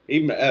 He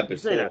met her You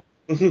see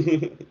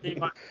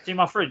before. See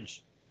my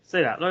fringe.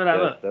 See that? Look at that.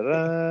 Look.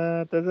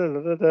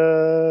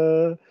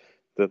 Da-da-da-da-da-da-da-da.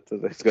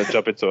 He's going to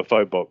jump into a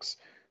phone box.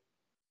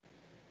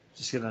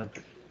 Just gonna.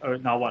 Oh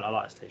no, I won't. I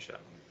like this t-shirt.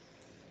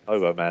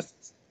 Over, man.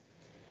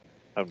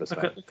 Homeless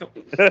Look man. at, look at.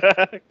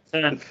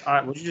 All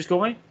right, what did you just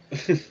call me?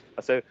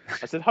 I said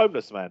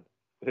homeless man.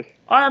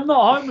 I am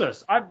not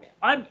homeless.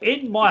 I'm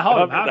in my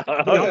home. How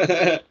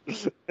can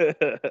you-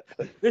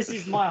 This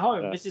is my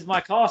home. This is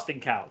my casting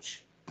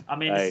couch. I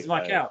mean, this Hey, is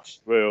my hey. couch.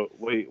 we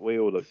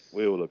all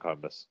look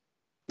homeless.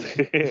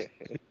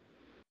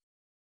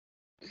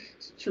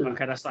 It's true.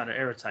 Okay, that's starting to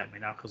irritate me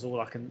now because all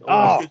I can. Oh.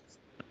 All I can see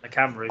on the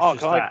camera is Oh,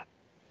 just can I- that.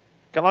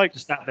 Can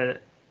Just that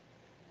bit.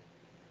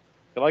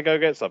 I go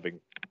get something?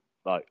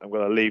 Like, I'm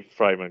gonna leave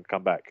frame and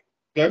come back.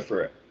 Go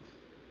for it.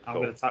 I'm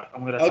Cool. gonna tuck.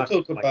 I'm gonna. I'll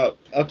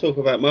tuck, talk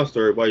about my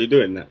story while you're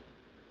doing that.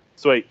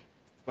 Sweet.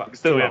 Like, You can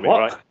still do hear I me, what?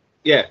 right?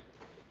 Yeah.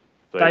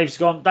 Sweet. Dave's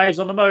gone. Dave's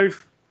on the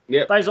move.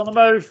 Yep. Dave's on the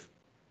move.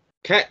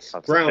 Cats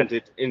That's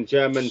grounded in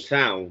German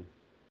town.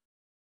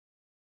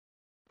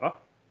 What?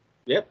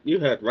 Yep, you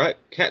heard right.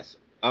 Cats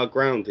are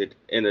grounded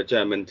in a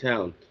German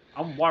town.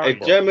 I'm A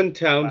worried. German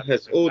town Right,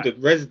 has right.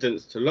 ordered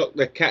residents to lock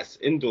their cats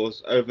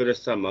indoors over the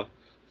summer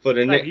for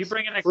the Dave, you next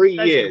bringing a, 3 Dave's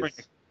gonna years. bring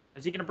a-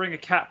 is he going to bring a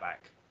cat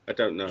back? I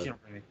don't know. He's gonna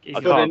bring a- he's I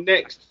For gonna- the can't.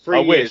 next I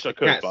 3 wish years, I the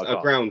could, cats but I are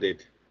can't.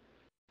 grounded.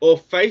 Or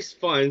face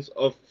fines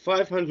of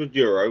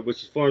 €500,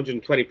 which is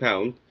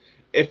 £420,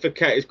 if a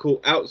cat is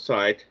caught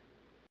outside.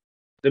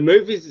 The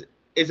move is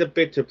a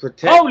bid to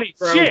protect Holy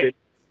grounded. shit!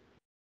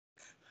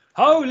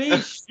 Holy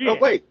shit! Oh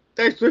wait,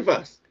 Dave's with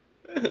us.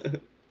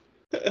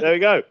 There we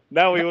go.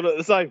 Now we all look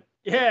the same.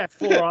 Yeah,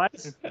 4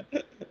 eyes.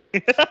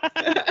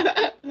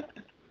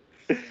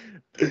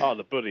 Oh,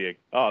 the bullying.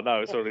 Oh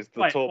no, sorry, it's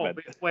the torment.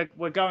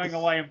 We're going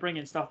away and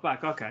bringing stuff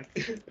back. Okay.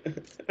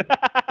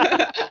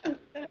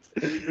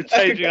 We're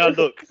changing our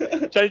look.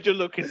 Change your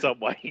look in some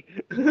way.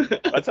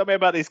 Tell me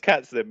about these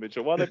cats then,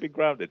 Mitchell. Why have they been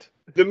grounded?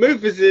 The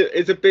move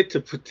is a bid to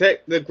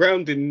protect the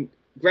ground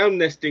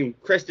nesting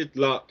crested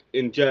lark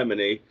in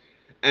Germany,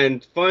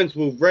 and fines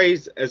will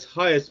raise as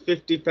high as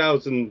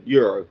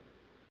 €50,000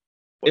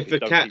 if a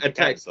cat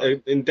attacks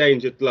an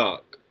endangered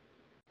lark.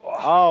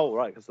 Oh,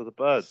 right, because of the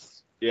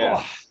birds. Yeah.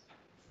 Oh.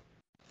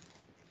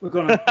 We're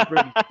gonna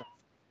bring.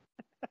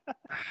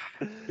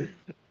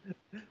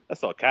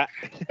 That's not a cat.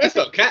 That's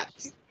not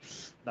cats.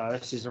 No,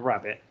 this is a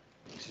rabbit.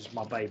 This is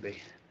my baby.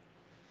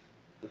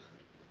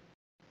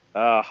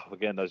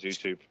 Again, those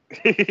YouTube.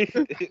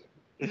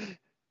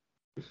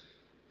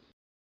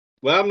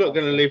 Well, I'm not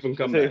going to leave and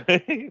come back.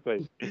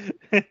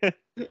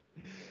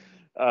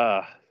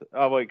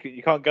 Wait,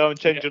 you can't go and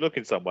change your look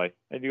in some way,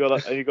 and you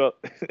got Well,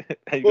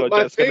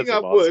 my thing I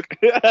would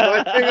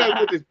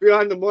is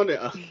behind the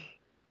monitor.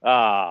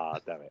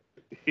 Damn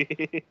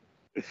it.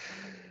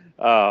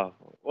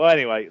 Well,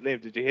 anyway,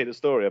 Liam, did you hear the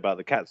story about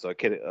the cats?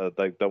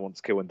 They don't want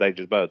to kill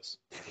endangered birds.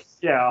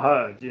 Yeah, I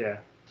heard. Yeah.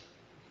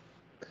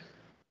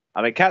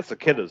 I mean, cats are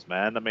killers,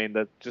 man. I mean,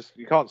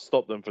 you can't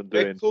stop them from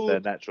doing their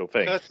natural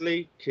thing.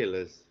 Cuddly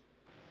killers.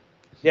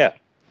 Yeah.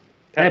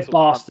 They're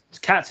bastards.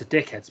 Cats are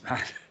dickheads,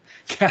 man.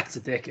 Cats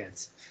are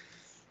dickheads.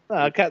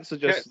 No, cats are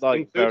just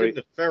cats,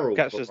 the feral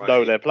cats just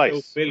know their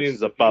place.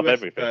 Billions above US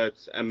everything.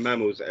 Birds and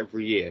mammals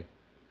every year,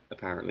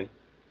 apparently.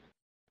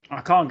 I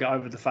can't get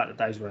over the fact that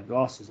Dave's wearing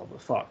glasses. What the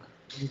fuck?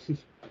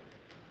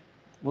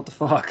 What the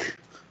fuck?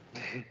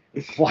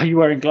 Why are you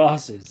wearing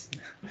glasses?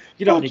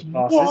 You don't need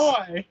glasses.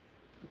 Why?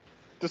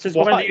 Just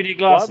why do you need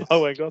glasses? Why am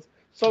I wearing glasses?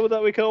 So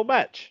that we can all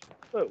match.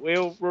 Look,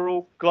 we're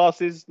all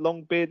glasses,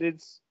 long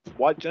bearded,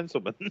 white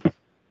gentlemen.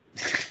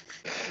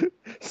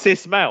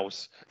 Cis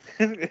males.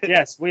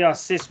 Yes, we are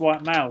cis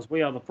white males.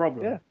 We are the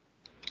problem.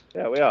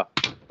 Yeah, we are.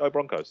 Go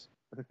Broncos.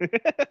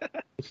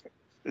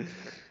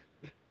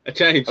 A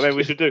change. I mean,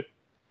 we should do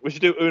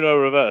Uno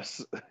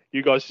reverse.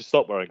 You guys should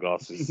stop wearing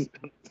glasses.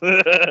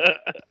 Mitchell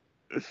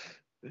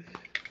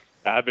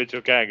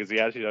can, because he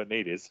actually don't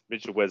need his.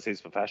 Mitchell wears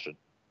his for fashion.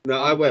 No,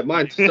 I wear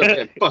mine to stop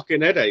getting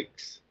fucking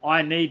headaches.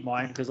 I need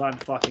mine because I'm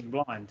fucking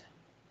blind.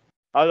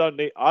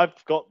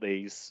 I've got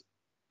these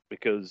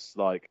because,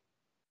 like,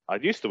 I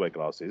used to wear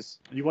glasses.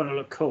 You want to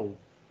look cool,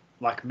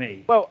 like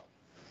me. Well,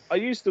 I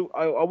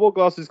wore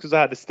glasses because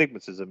I had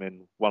astigmatism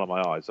in one of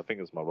my eyes. I think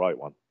it was my right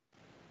one.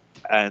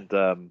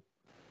 And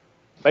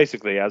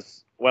basically,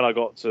 when I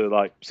got to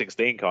like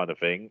 16 kind of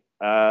thing,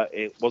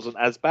 it wasn't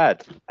as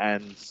bad.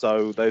 And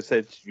so they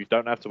said, you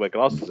don't have to wear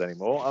glasses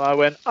anymore. And I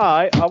went,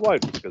 I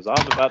won't, because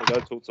I'm about to go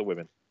talk to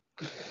women.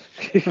 What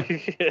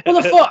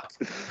the fuck?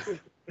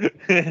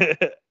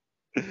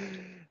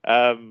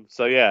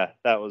 So yeah,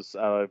 that was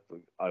for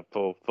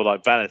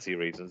like vanity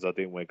reasons. I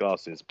didn't wear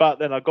glasses, but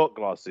then I got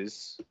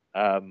glasses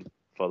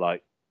for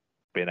like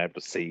being able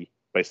to see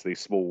basically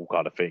small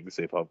kind of things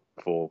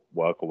for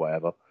work or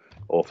whatever,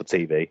 or for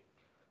TV.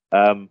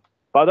 But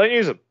I don't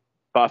use them.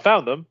 But I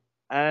found them,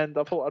 and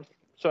I thought I'd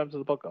show them to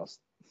the podcast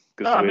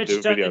because we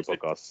do video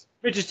podcasts.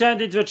 Richard's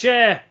turned into a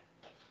chair.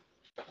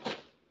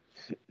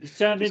 He's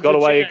turned into got a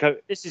away. chair.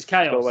 This is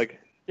chaos.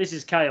 This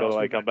is chaos. Got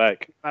away, come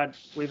back.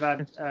 We've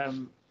had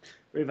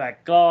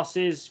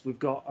glasses. We've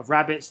got a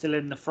rabbit still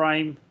in the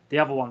frame. The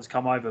other one's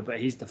come over, but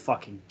he's the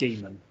fucking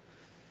demon.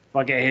 If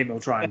I get him, he'll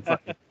try and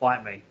fucking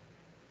bite me.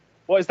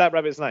 What is that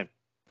rabbit's name?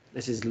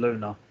 This is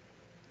Luna.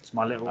 It's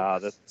my little.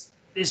 That's...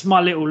 It's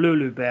my little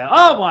Lulu bear.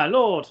 Oh my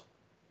lord!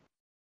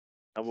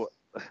 And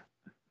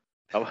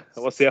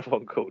what's the other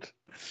one called?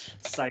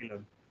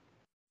 Salem.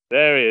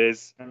 There he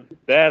is.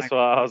 That's what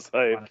I was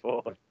saying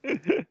for.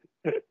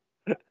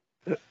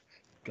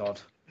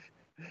 God.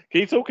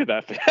 Keep talking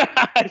that.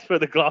 He's put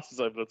the glasses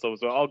over the top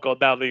as well. Oh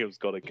God, now Liam's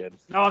gone again.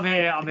 No, I'm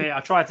here.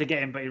 I tried to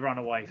get him, but he ran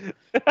away.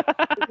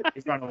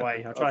 He's run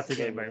away. I tried to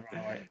get him, but he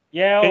ran away.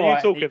 Yeah, Can all you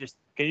right. talk?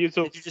 Can you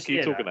talk? Did you just keep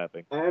hear talking that?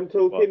 thing. I am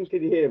talking. What?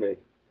 Can you hear me?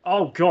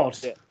 Oh God.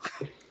 Yeah.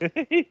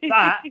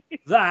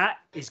 that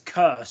is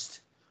cursed.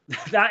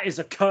 That is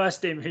a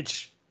cursed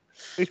image.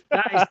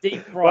 That is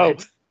deep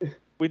fried. Well,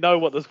 we know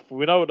what the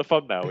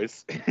thumbnail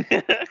is.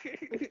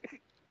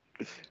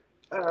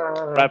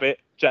 Rabbit,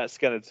 Jack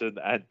Skellington,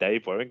 and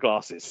Dave wearing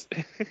glasses.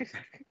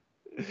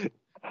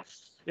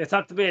 Yeah,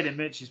 tuck the beard in,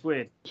 Mitch. It's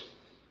weird.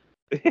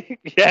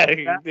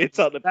 Yeah, it's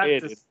on the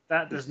beard.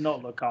 That does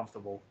not look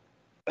comfortable.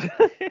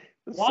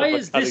 Why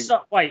is this?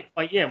 Wait,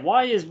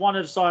 why is one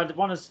of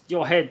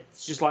your head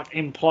just like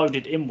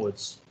imploded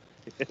inwards?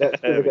 That's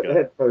because I got the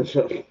headphones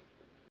on.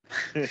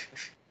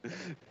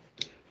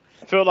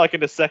 I feel like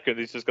in a second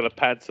he's just going to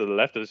pan to the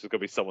left and there's just going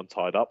to be someone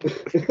tied up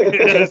with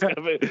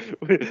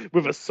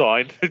a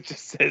sign that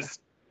just says,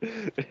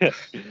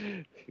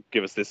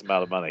 "Give us this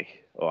amount of money."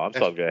 Oh, I'm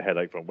starting to get a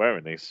headache from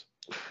wearing these.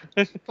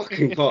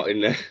 Fucking hot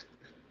in there.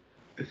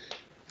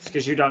 It's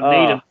because you don't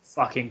need a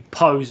fucking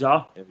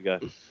poser. Here we go.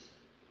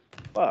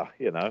 Well,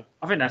 you know.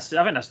 I think that's.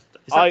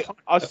 I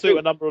suit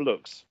a number of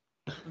looks.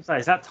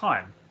 Is that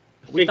time?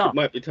 think it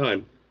might be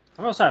time.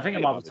 I'm not saying I think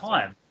it might be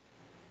time.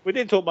 We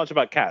didn't talk much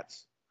about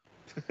cats.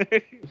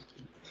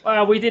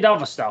 Well, we did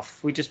other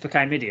stuff. We just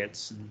became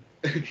idiots.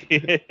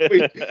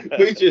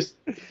 we just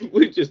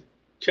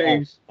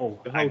changed the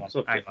whole hang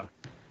subject. on.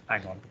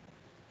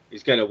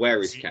 He's going to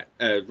wear his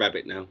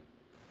rabbit now.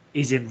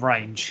 He's in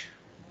range.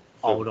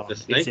 Hold on. The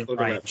snake He's in or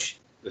the range.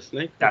 The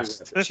snake?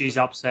 She's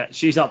upset.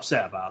 She's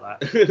upset about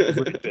that.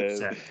 Really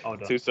upset.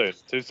 Hold on. Too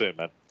soon,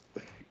 man.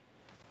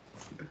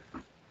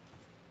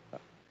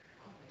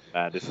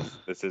 Man,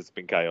 this has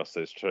been chaos.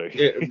 It's true.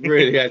 It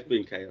really has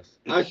been chaos.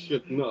 I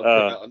should not have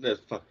put that on this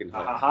fucking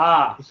hole.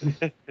 Aha! I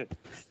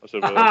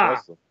should have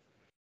awesome.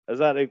 Is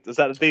that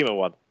the demon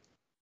one?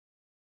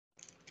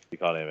 You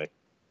can't hear me.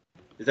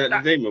 Is that the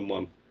demon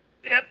one?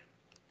 Yep.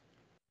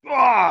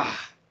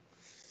 Ah!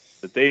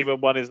 The demon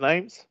one is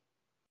names?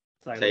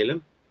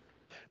 Salem.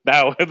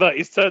 Now, look,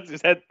 he's turned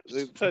his head.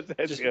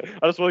 I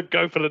just want to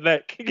go for the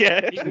neck.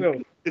 Yeah. He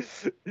will.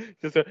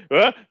 Just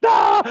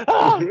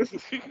ah!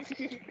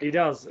 He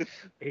does.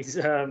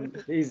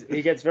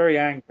 He gets very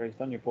angry. It's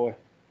on your boy.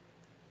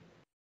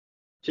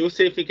 You'll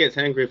see if he gets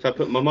angry if I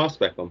put my mask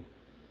back on.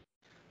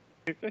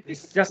 He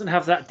doesn't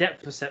have that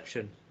depth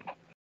perception.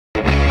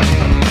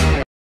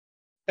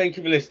 Thank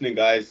you for listening,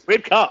 guys.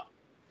 We've cut.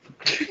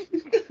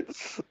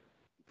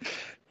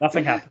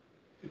 Nothing happened.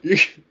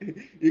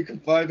 You can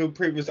find all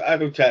previous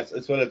Idle Chats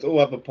as well as all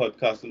other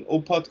podcasts on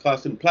all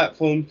podcasting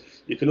platforms.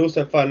 You can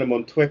also find them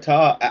on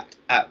Twitter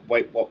at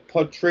Wait What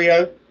Pod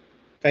Trio.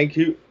 Thank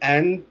you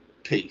and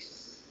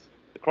peace.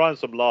 Crying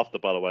some laughter,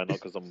 by the way, not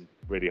because I'm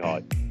really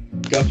high.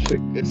 Gosh,